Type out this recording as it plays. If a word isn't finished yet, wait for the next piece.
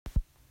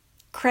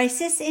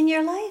Crisis in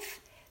your life?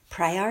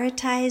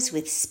 Prioritize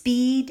with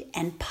speed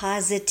and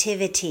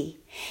positivity.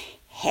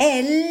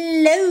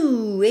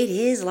 Hello, it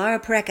is Laura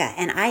Pareca,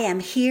 and I am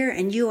here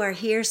and you are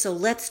here, so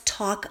let's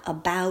talk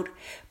about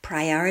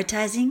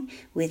prioritizing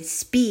with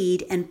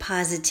speed and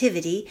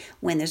positivity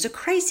when there's a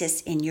crisis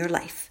in your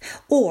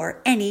life,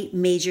 or any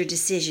major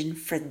decision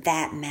for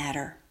that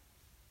matter.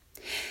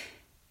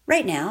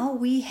 Right now,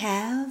 we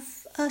have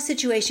a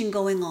situation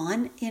going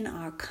on in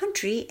our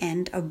country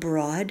and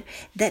abroad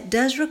that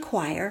does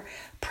require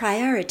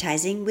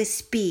prioritizing with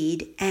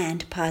speed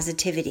and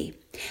positivity.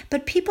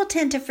 But people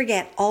tend to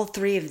forget all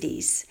three of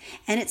these.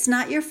 And it's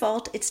not your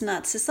fault. It's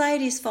not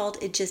society's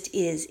fault. It just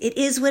is. It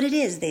is what it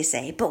is, they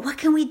say. But what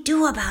can we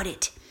do about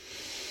it?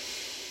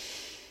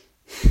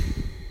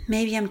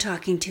 Maybe I'm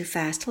talking too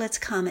fast. Let's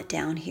calm it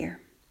down here.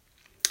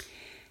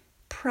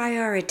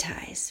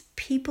 Prioritize.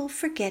 People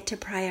forget to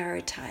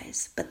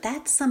prioritize, but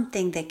that's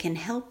something that can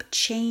help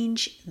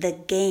change the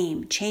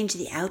game, change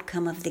the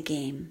outcome of the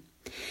game.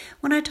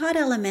 When I taught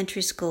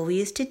elementary school, we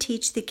used to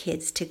teach the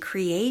kids to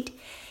create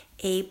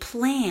a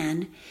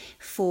plan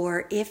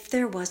for if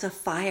there was a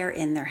fire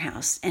in their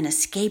house, an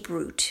escape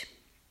route.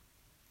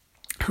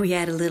 We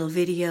had a little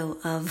video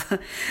of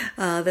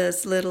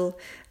this little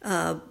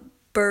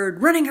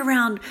bird running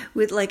around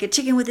with like a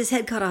chicken with his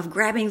head cut off,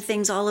 grabbing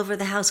things all over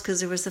the house because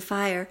there was a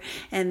fire.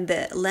 And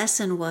the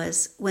lesson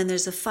was, when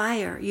there's a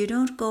fire, you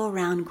don't go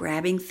around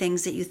grabbing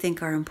things that you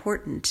think are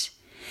important,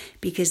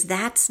 because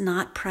that's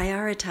not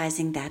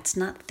prioritizing, that's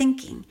not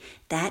thinking,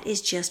 that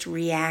is just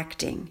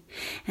reacting.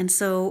 And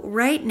so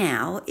right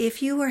now,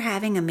 if you were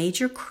having a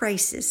major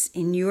crisis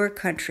in your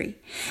country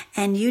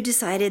and you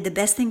decided the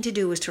best thing to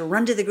do was to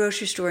run to the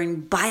grocery store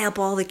and buy up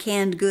all the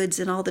canned goods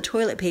and all the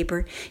toilet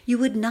paper, you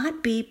would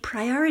not be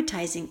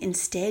prioritizing.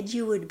 Instead,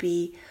 you would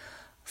be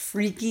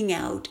freaking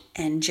out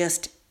and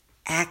just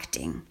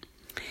acting.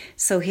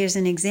 So here's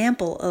an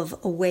example of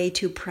a way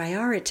to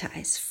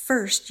prioritize.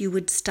 First, you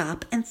would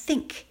stop and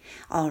think.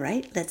 All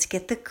right, let's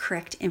get the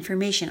correct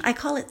information. I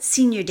call it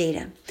senior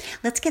data.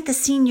 Let's get the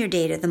senior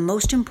data, the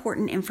most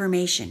important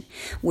information.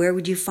 Where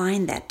would you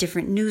find that?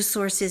 Different news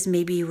sources.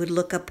 Maybe you would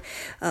look up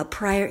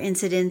prior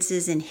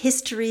incidences in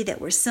history that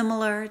were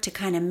similar to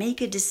kind of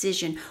make a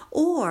decision.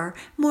 Or,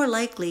 more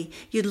likely,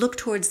 you'd look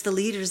towards the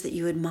leaders that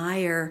you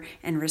admire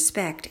and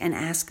respect and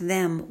ask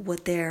them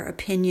what their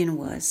opinion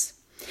was.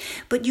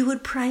 But you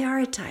would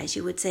prioritize.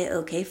 You would say,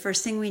 okay,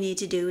 first thing we need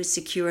to do is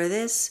secure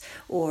this,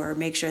 or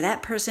make sure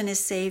that person is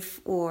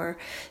safe, or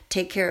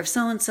take care of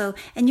so-and-so.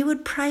 And you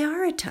would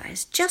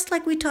prioritize, just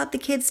like we taught the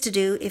kids to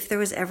do if there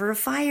was ever a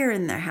fire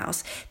in their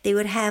house. They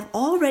would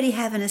already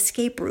have an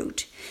escape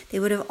route. They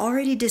would have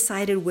already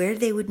decided where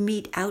they would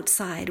meet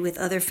outside with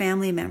other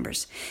family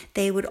members.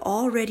 They would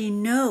already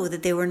know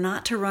that they were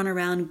not to run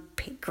around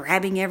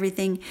grabbing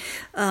everything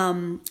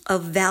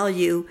of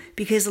value,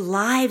 because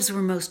lives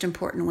were most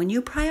important. When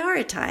you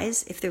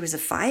prioritize, if there was a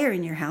fire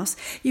in your house,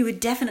 you would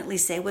definitely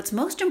say what's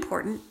most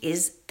important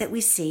is that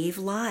we save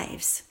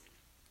lives.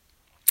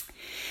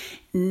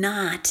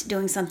 Not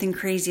doing something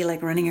crazy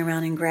like running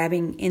around and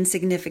grabbing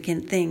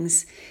insignificant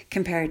things,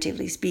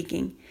 comparatively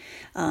speaking,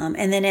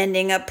 and then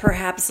ending up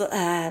perhaps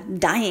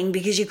dying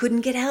because you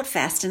couldn't get out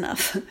fast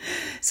enough.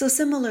 So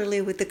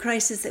similarly with the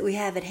crisis that we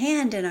have at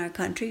hand in our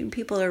country,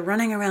 people are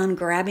running around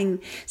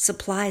grabbing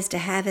supplies to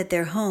have at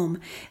their home.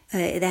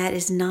 That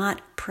is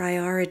not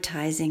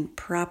prioritizing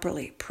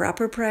properly.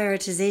 Proper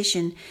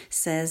prioritization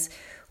says,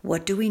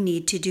 what do we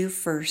need to do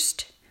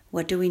first?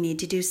 What do we need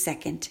to do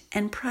second?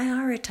 And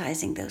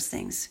prioritizing those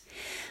things.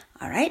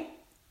 All right.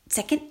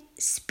 Second,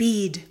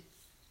 speed.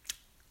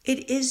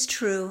 It is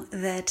true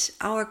that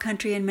our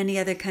country and many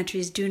other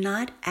countries do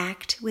not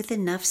act with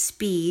enough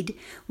speed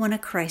when a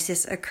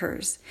crisis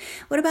occurs.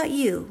 What about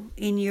you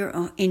in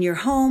your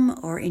home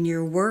or in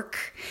your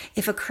work?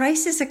 If a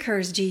crisis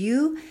occurs, do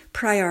you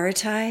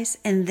prioritize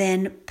and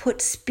then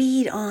put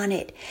speed on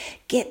it?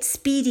 Get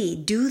speedy.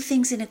 Do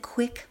things in a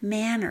quick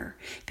manner,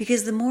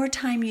 because the more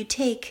time you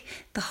take,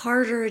 the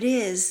harder it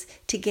is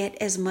to get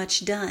as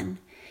much done.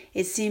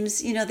 It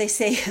seems, they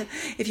say,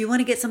 if you want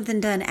to get something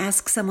done,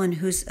 ask someone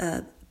who's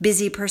a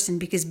busy person,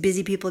 because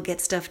busy people get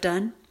stuff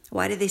done.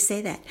 Why do they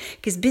say that?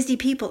 Because busy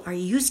people are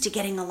used to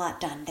getting a lot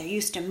done. They're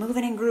used to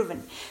moving and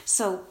grooving.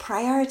 So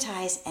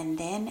prioritize and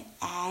then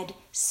add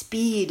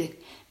speed.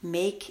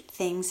 Make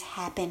things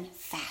happen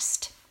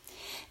fast.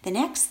 The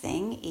next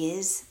thing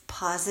is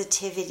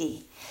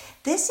positivity.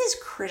 This is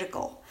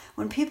critical.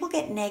 When people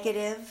get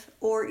negative,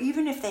 or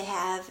even if they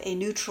have a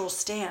neutral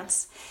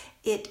stance,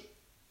 it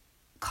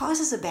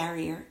causes a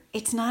barrier.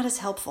 It's not as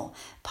helpful.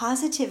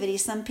 Positivity,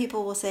 some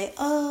people will say,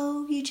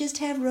 oh, you just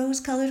have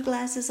rose-colored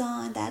glasses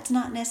on. That's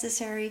not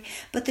necessary.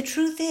 But the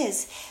truth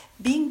is,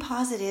 being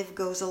positive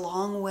goes a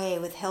long way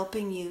with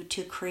helping you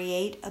to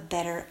create a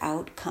better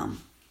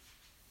outcome.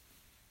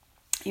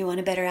 You want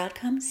a better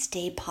outcome?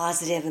 Stay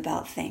positive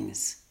about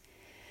things.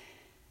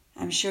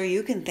 I'm sure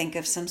you can think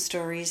of some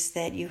stories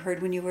that you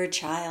heard when you were a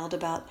child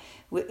about,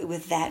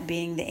 with that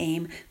being the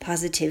aim,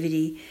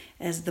 positivity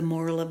as the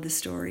moral of the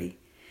story.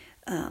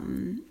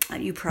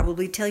 You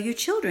probably tell your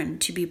children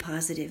to be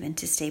positive and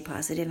to stay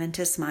positive and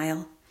to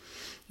smile.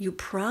 You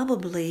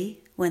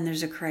probably, when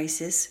there's a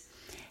crisis,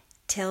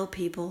 tell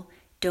people,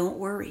 don't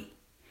worry.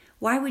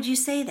 Why would you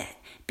say that?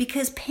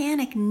 Because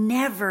panic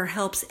never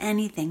helps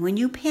anything. When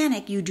you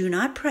panic, you do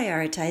not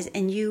prioritize,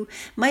 and you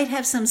might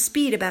have some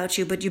speed about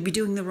you, but you'd be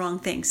doing the wrong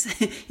things.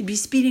 You'd be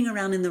speeding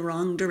around in the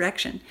wrong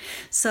direction.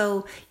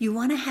 So you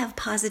want to have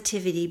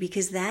positivity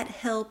because that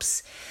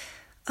helps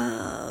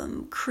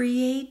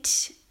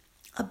create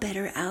a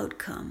better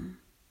outcome.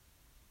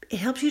 It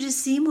helps you to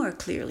see more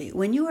clearly.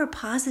 When you are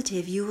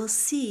positive, you will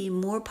see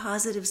more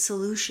positive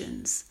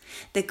solutions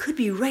that could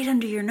be right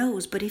under your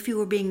nose, but if you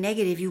were being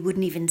negative, you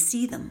wouldn't even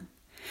see them.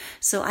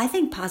 So I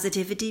think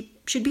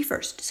positivity should be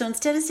first. So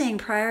instead of saying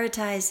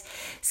prioritize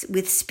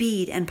with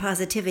speed and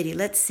positivity,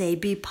 let's say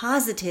be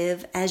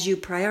positive as you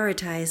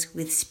prioritize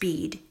with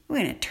speed. We're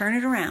going to turn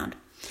it around.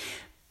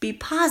 Be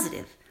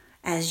positive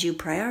as you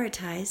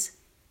prioritize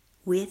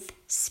with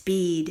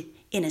speed,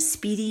 in a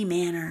speedy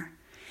manner.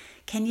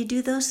 Can you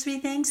do those three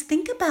things?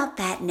 Think about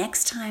that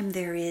next time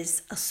there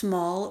is a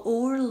small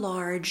or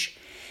large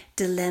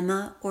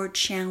dilemma or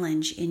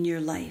challenge in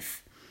your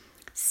life.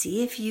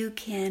 See if you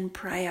can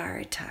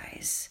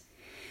prioritize.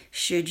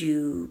 Should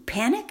you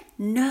panic?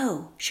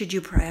 No. Should you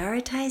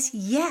prioritize?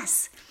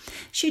 Yes.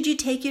 Should you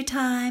take your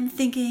time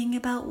thinking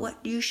about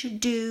what you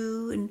should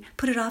do and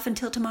put it off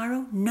until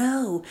tomorrow?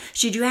 No.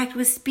 Should you act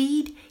with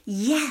speed?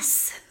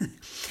 Yes.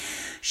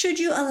 Should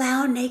you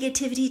allow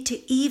negativity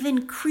to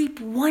even creep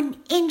 1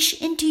 inch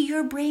into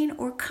your brain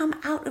or come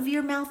out of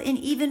your mouth in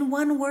even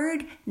one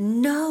word?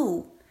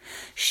 No.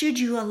 Should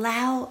you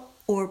allow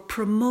or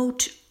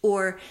promote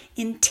or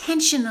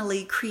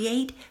intentionally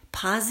create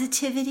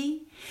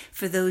positivity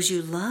for those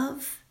you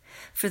love,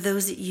 for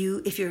those that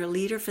you, if you're a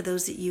leader, for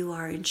those that you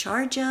are in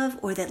charge of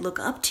or that look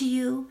up to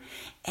you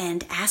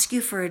and ask you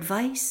for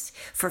advice,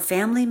 for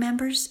family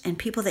members and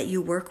people that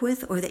you work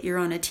with or that you're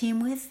on a team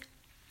with?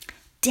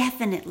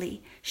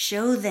 Definitely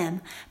show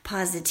them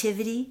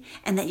positivity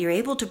and that you're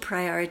able to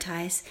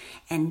prioritize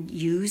and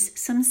use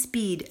some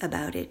speed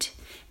about it.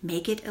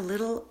 Make it a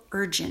little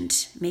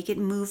urgent. Make it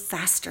move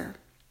faster.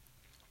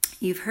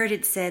 You've heard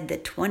it said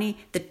that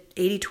the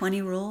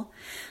 80-20 rule,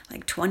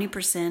 like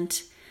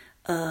 20%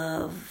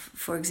 of,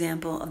 for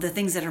example, of the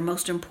things that are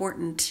most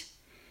important.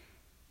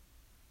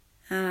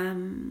 How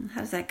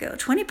does that go?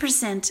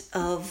 20%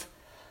 of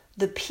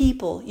the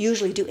people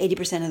usually do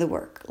 80% of the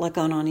work, like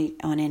on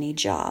any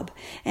job.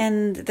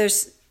 And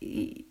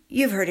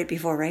you've heard it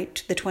before,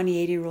 right? The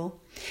 20-80 rule.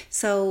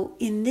 So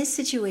in this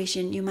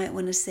situation, you might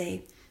want to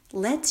say,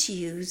 let's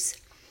use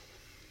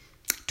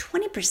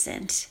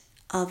 20%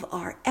 of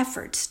our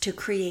efforts to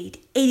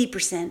create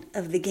 80%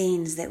 of the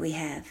gains that we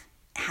have.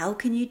 How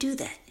can you do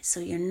that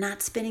so you're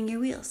not spinning your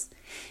wheels?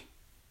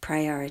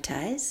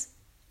 Prioritize,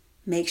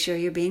 make sure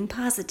you're being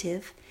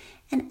positive,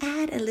 and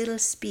add a little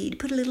speed.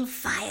 Put a little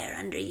fire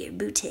under your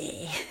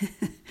booty.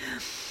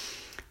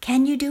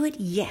 Can you do it?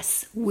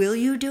 Yes. Will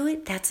you do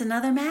it? That's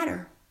another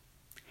matter.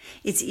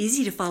 It's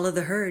easy to follow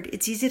the herd.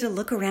 It's easy to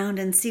look around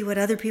and see what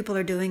other people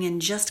are doing and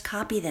just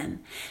copy them.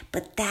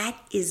 But that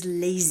is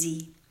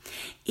lazy.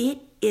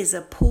 It is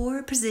a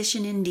poor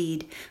position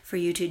indeed for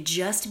you to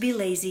just be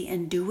lazy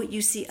and do what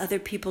you see other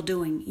people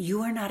doing.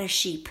 You are not a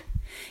sheep.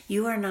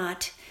 You are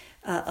not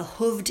a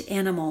hooved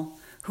animal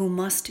who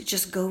must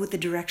just go with the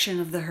direction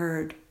of the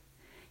herd.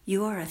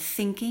 You are a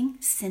thinking,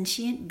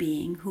 sentient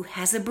being who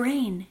has a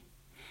brain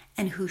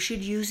and who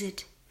should use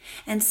it.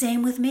 And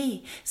same with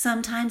me.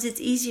 Sometimes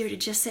it's easier to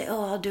just say,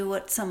 oh, I'll do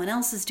what someone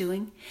else is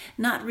doing,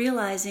 not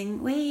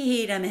realizing,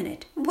 wait a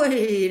minute.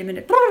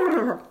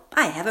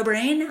 I have a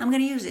brain. I'm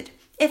going to use it.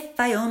 If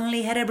I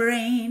only had a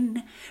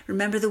brain.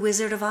 Remember the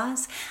Wizard of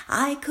Oz?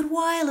 I could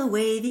while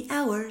away the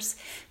hours,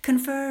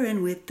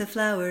 conferring with the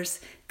flowers,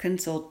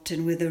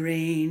 consulting with the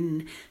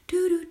rain.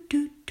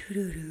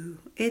 Do-do-do-do-do-do.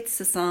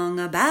 It's a song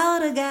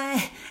about a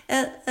guy,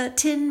 a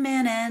tin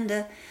man and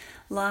a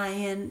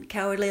lion,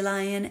 cowardly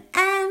lion,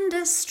 and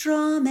a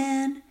straw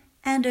man,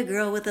 and a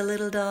girl with a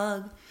little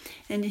dog.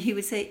 And he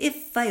would say,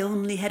 if I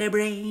only had a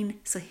brain.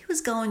 So he was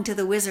going to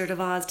the Wizard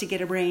of Oz to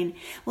get a brain.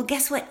 Well,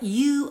 guess what?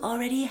 You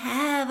already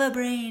have a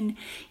brain.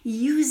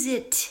 Use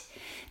it.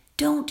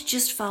 Don't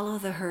just follow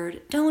the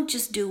herd. Don't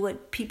just do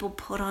what people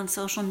put on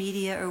social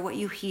media or what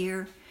you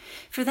hear.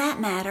 For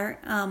that matter,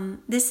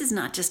 this is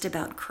not just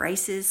about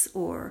crisis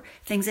or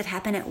things that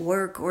happen at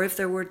work or if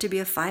there were to be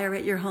a fire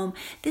at your home.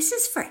 This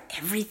is for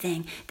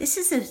everything. This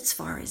is as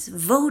far as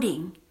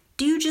voting.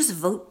 Do you just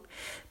vote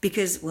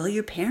because, well,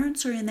 your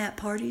parents are in that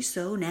party,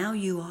 so now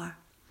you are?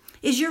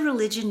 Is your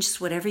religion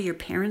just whatever your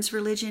parents'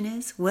 religion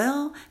is?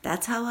 Well,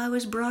 that's how I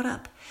was brought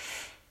up.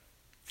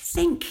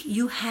 Think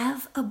you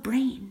have a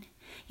brain.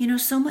 You know,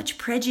 so much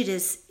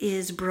prejudice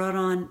is brought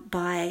on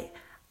by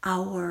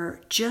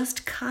our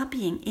just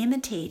copying,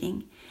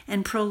 imitating,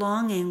 and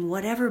prolonging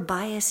whatever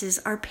biases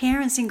our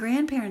parents and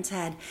grandparents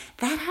had.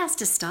 That has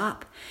to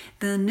stop.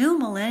 The new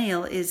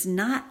millennial is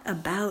not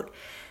about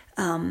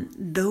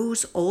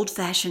those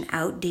old-fashioned,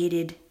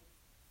 outdated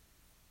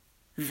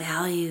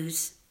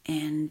values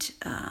and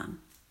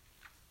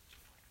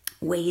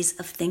ways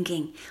of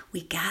thinking.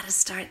 We got to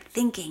start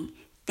thinking.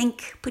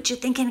 Think, put your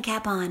thinking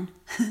cap on.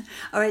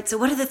 All right, so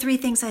what are the 3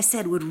 things I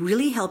said would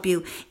really help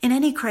you in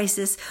any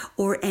crisis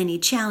or any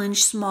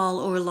challenge, small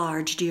or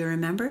large? Do you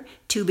remember?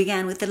 2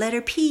 began with the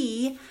letter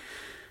P.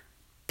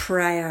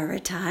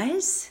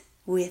 Prioritize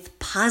with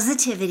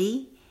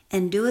positivity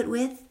and do it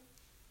with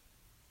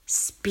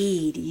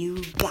speed.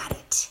 You got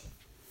it.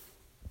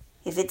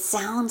 If it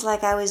sounds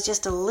like I was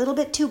just a little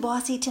bit too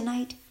bossy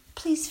tonight,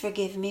 please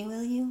forgive me,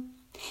 will you?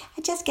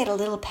 I just get a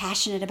little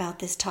passionate about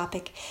this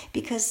topic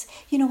because,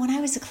 when I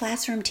was a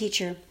classroom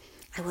teacher,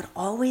 I would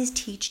always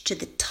teach to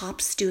the top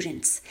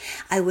students.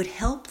 I would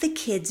help the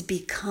kids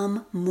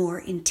become more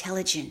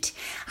intelligent.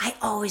 I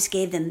always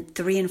gave them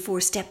 3 and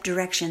 4 step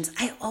directions.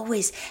 I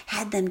always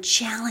had them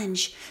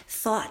challenge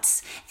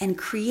thoughts and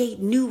create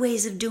new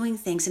ways of doing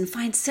things and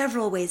find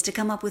several ways to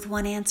come up with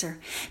one answer.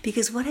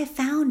 Because what I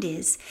found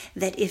is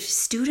that if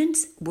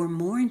students were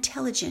more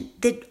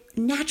intelligent, they'd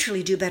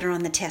naturally do better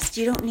on the test.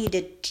 You don't need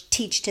to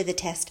teach to the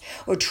test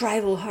or try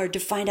real hard to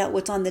find out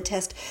what's on the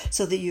test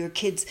so that your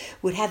kids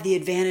would have the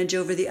advantage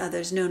over the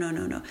others. No.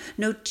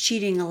 No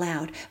cheating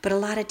allowed. But a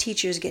lot of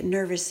teachers get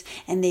nervous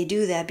and they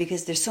do that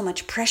because there's so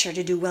much pressure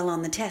to do well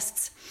on the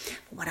tests.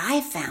 What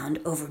I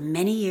found over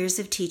many years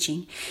of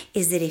teaching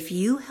is that if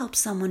you help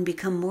someone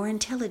become more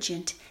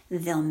intelligent,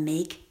 they'll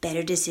make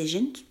better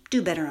decisions,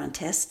 do better on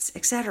tests,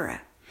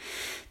 etc.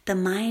 The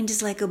mind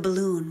is like a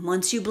balloon.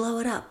 Once you blow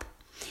it up,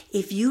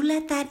 if you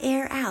let that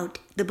air out,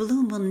 the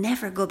balloon will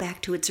never go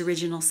back to its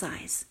original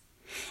size.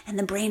 And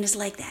the brain is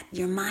like that.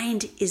 Your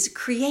mind is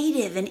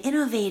creative and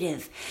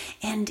innovative,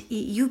 and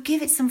you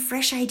give it some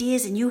fresh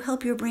ideas and you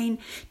help your brain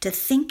to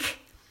think,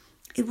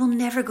 it will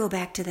never go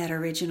back to that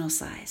original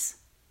size.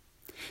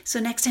 So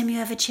next time you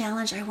have a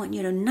challenge, I want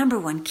you to, number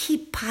 1,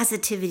 keep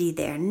positivity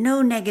there.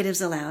 No negatives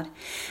allowed.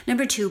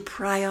 Number 2,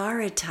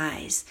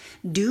 prioritize.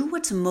 Do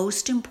what's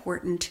most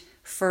important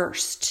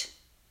first.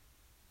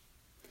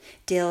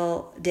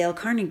 Dale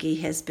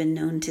Carnegie has been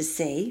known to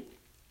say,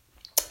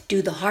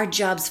 do the hard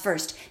jobs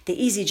first. The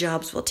easy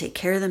jobs will take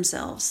care of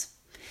themselves.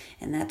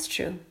 And that's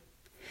true.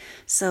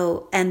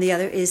 So, and the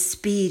other is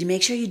speed.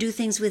 Make sure you do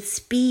things with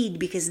speed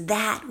because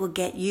that will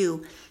get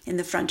you in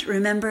the front.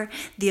 Remember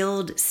the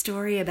old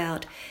story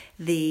about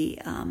the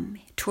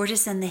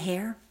tortoise and the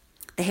hare?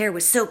 The hare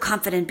was so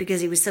confident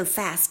because he was so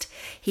fast.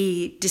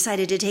 He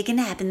decided to take a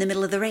nap in the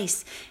middle of the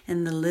race.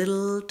 And the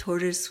little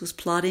tortoise was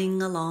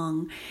plodding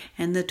along.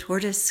 And the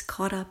tortoise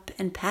caught up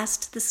and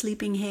passed the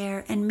sleeping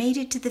hare and made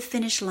it to the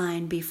finish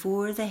line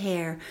before the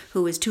hare,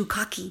 who was too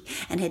cocky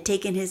and had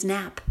taken his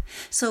nap.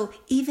 So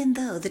even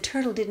though the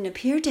turtle didn't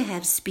appear to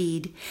have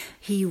speed,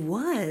 he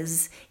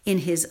was, in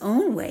his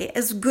own way,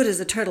 as good as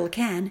a turtle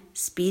can,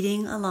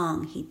 speeding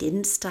along. He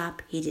didn't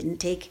stop. He didn't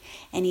take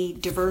any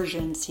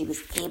diversions. He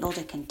was able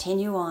to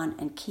continue on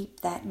and keep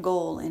that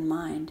goal in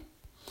mind.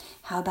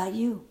 How about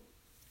you?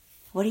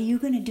 What are you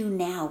going to do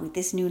now with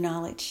this new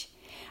knowledge?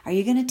 Are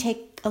you going to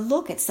take a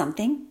look at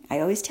something? I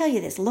always tell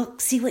you this.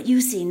 Look, see what you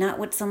see, not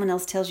what someone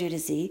else tells you to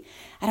see.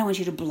 I don't want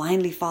you to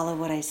blindly follow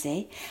what I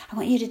say. I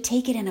want you to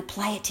take it and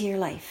apply it to your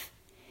life.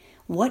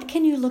 What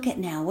can you look at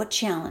now? What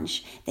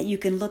challenge that you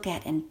can look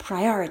at and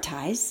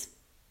prioritize?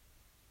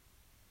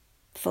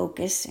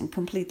 Focus and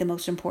complete the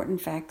most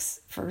important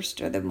facts first,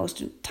 or the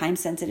most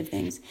time-sensitive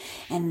things.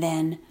 And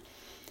then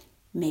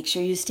make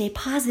sure you stay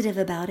positive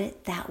about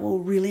it. That will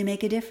really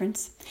make a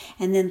difference.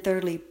 And then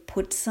thirdly,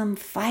 put some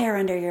fire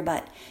under your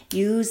butt.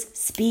 Use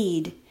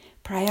speed.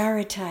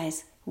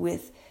 Prioritize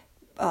with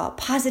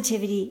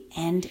positivity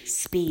and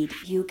speed.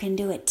 You can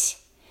do it.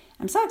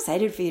 I'm so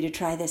excited for you to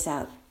try this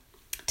out.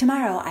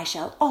 Tomorrow I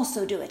shall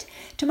also do it.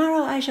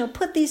 Tomorrow I shall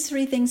put these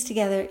 3 things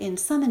together in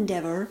some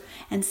endeavor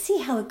and see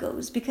how it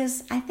goes,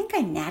 because I think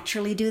I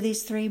naturally do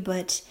these 3,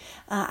 but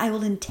I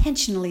will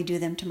intentionally do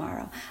them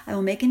tomorrow. I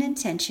will make an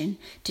intention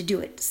to do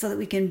it so that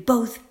we can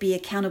both be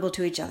accountable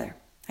to each other.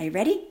 Are you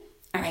ready?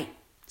 All right.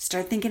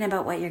 Start thinking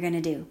about what you're going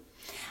to do.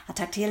 I'll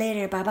talk to you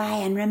later. Bye-bye.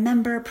 And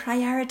remember,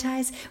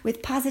 prioritize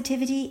with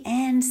positivity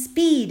and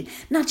speed,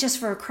 not just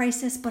for a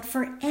crisis, but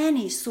for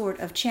any sort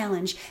of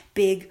challenge,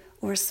 big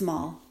or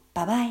small.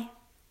 Bye-bye.